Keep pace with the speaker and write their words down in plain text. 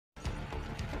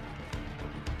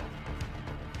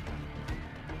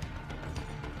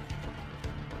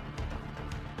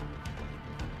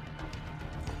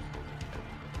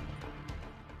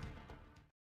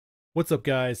What's up,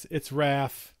 guys? It's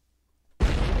Raph.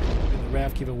 And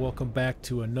Raph Cave, and welcome back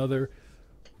to another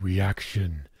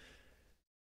reaction.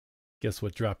 Guess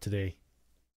what dropped today?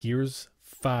 Gears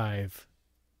 5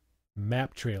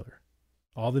 map trailer.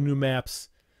 All the new maps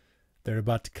that are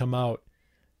about to come out,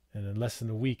 and in less than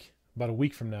a week, about a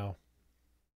week from now,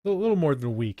 a little more than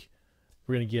a week,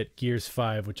 we're going to get Gears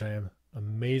 5, which I am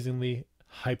amazingly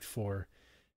hyped for.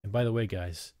 And by the way,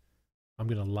 guys, I'm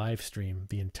going to live stream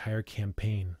the entire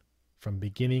campaign from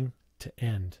beginning to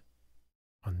end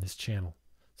on this channel.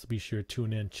 So be sure to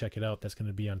tune in, check it out. That's going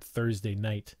to be on Thursday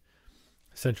night,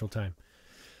 Central Time.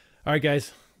 All right,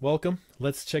 guys, welcome.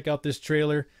 Let's check out this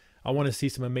trailer. I want to see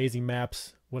some amazing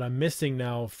maps. What I'm missing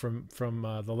now from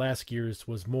the last Gears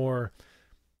was more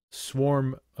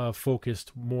swarm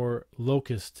focused, more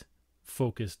locust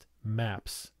focused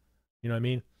maps. You know what I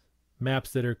mean?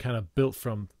 Maps that are kind of built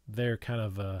from their kind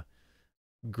of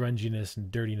grunginess and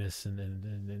dirtiness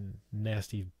and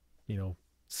nasty, you know,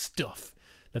 stuff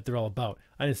that they're all about.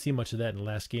 I didn't see much of that in the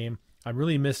last game. I'm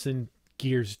really missing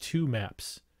Gears 2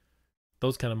 maps.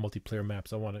 Those kind of multiplayer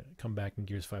maps I want to come back in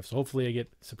Gears 5. So hopefully I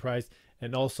get surprised.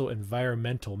 And also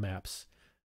environmental maps.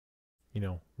 You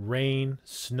know, rain,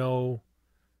 snow,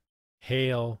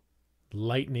 hail,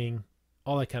 lightning,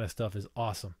 all that kind of stuff is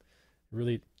awesome. It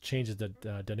really changes the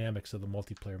dynamics of the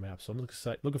multiplayer map. So I'm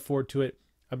looking forward to it.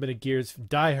 I've been a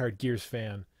diehard Gears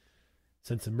fan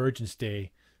since Emergence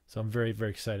Day. So I'm very,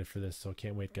 very excited for this. So I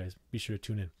can't wait, guys. Be sure to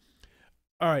tune in.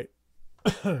 All right.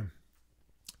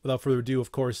 Without further ado,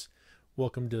 of course,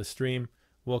 welcome to the stream.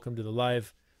 Welcome to the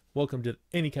live. Welcome to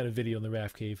any kind of video in the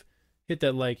Raph Cave. Hit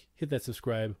that like. Hit that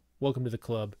subscribe. Welcome to the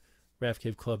club. Raph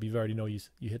Cave Club. You already know you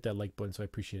hit that like button, so I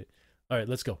appreciate it. All right,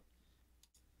 let's go.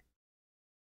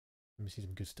 Let me see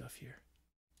some good stuff here.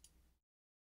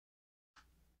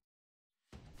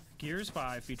 Gears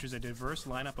 5 features a diverse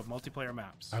lineup of multiplayer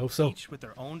maps, I hope so. each with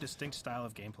their own distinct style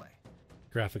of gameplay.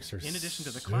 Graphics are In addition to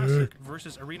the sick. classic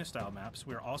versus arena-style maps,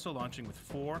 we are also launching with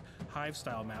 4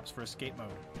 Hive-style maps for escape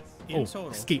mode. In total,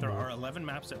 escape there mode. are 11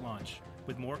 maps at launch,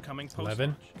 with more coming post-launch.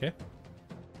 11. Okay.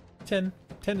 10.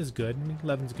 10 is good.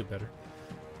 11 is good better.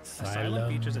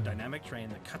 Asylum features a dynamic terrain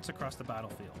that cuts across the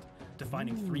battlefield,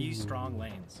 defining 3 strong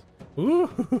lanes.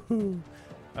 Ooh.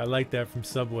 I like that from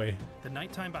Subway. The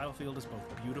nighttime battlefield is both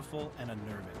beautiful and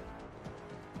unnerving.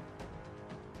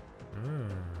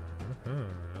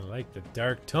 I like the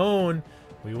dark tone.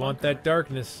 We want that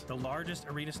darkness. The largest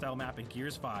arena-style map in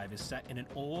Gears 5 is set in an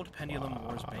old Pendulum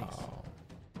Wars base.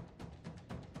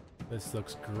 This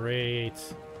looks great.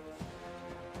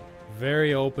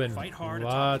 Very open. Fight hard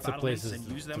Lots atop of the battle places and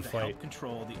use them to to help fight.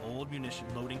 control the old munition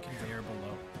loading conveyor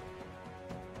below.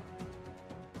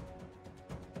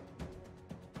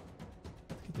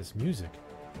 Look at this music.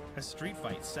 A street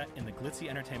fight set in the glitzy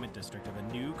entertainment district of a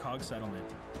new COG settlement.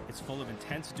 It's full of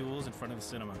intense duels in front of the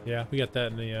cinema. Yeah, we got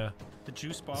that in the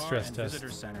juice bar stress and test.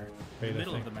 visitor center, Right, in the I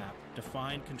middle of think. the map,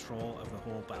 define control of the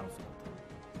whole battlefield.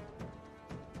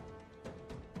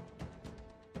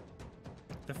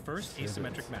 The first There it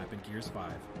asymmetric is. map in Gears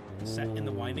 5 is set in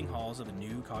the winding halls of a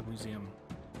new COG museum.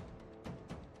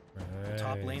 The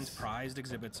top lane's prized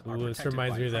exhibits are Ooh, this protected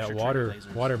reminds by me of that pressure treated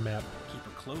lasers. water map. Keep a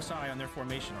close eye on their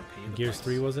formation or pay the Gears price.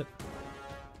 3, was it?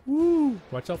 Woo!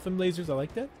 Watch out for them lasers. I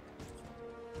like that.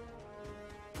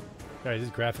 Guys, these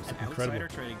graphics An look incredible. outsider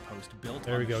trading post built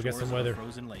There on we the go, get shores some of a weather.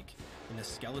 frozen lake in the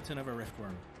skeleton of a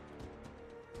riftworm.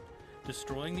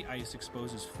 Destroying the ice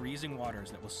exposes freezing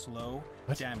waters that will slow,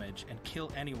 What? damage, and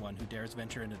kill anyone who dares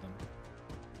venture into them.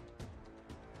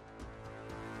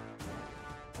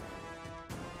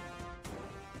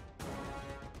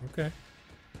 Okay.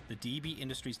 The DB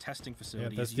Industries testing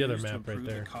facility that's is the other used to map right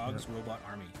improve there. the COG's robot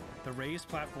army. The raised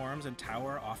platforms and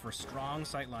tower offer strong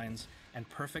sightlines and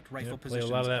perfect rifle play a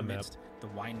positions lot of that map. amidst the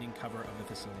winding cover of the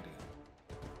facility.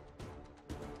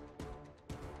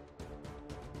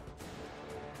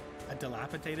 A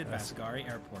dilapidated Vasgari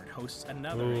airport hosts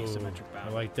another Ooh, asymmetric I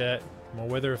battle. like that. More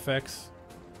weather effects.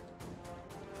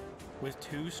 With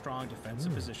 2 strong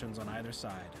defensive positions on either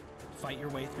side, fight your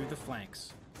way through the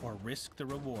flanks or risk the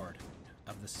reward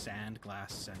of the Sand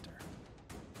Glass Center.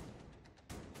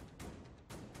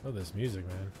 Oh, this music,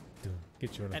 man. Dude,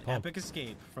 get you in a An pump. epic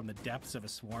escape from the depths of a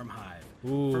swarm hive.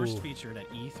 Ooh. First featured at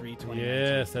E3 2019.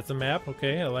 Yes, that's a map.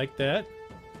 Okay, I like that.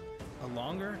 A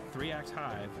longer 3-act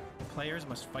hive, players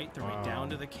must fight their way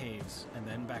down to the caves and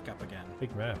then back up again.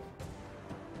 Big map.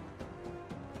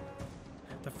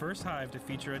 The first hive to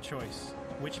feature a choice.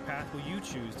 Which path will you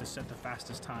choose to set the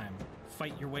fastest time?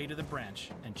 Fight your way to the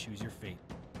branch and choose your fate.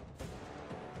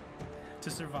 To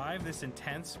survive this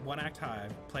intense 1-act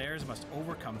hive, players must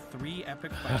overcome 3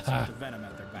 epic fights with the venom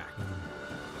at their back.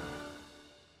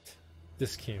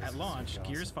 This game At is launch,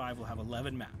 awesome. Gears 5 will have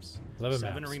 11 maps, 11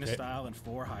 7 maps, arena okay. style and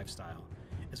 4 hive style,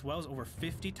 as well as over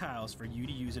 50 tiles for you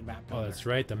to use in Map Oh, Builder. that's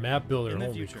right. The map builder. In the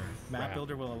Holy future, Map crap.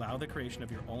 Builder will allow the creation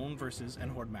of your own versus and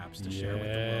horde maps to share with the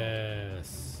world.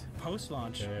 Yes.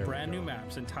 Post-launch, There we brand new go.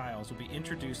 maps and tiles will be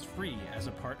introduced free as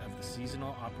a part of the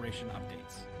seasonal operation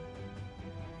updates.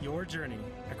 Your journey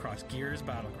across Gears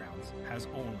Battlegrounds has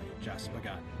only just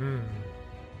begun.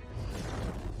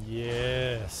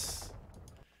 Yes.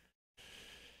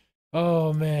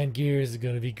 Oh man, Gears is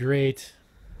gonna be great.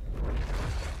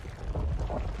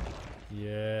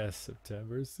 Yes,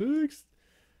 September 6th.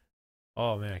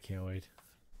 Oh man, I can't wait.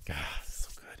 God, so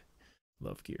good.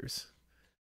 Love Gears.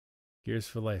 Gears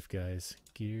for life, guys.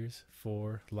 Gears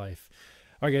for life.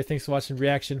 All right, guys, thanks for watching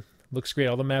Reaction. Looks great.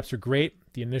 All the maps are great.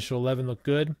 The initial 11 look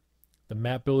good. The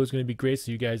map builder is going to be great,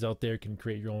 so you guys out there can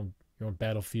create your own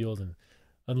battlefield and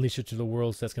unleash it to the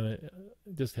world. So that's going to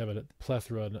just have a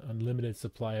plethora, an unlimited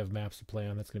supply of maps to play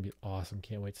on. That's going to be awesome.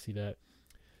 Can't wait to see that.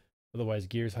 Otherwise,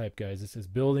 Gears hype, guys. This is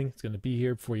building. It's going to be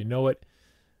here before you know it.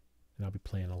 And I'll be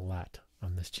playing a lot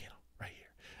on this channel right here.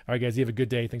 All right, guys, you have a good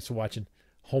day. Thanks for watching.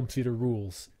 Home theater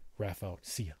rules. Raph out.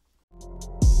 See ya.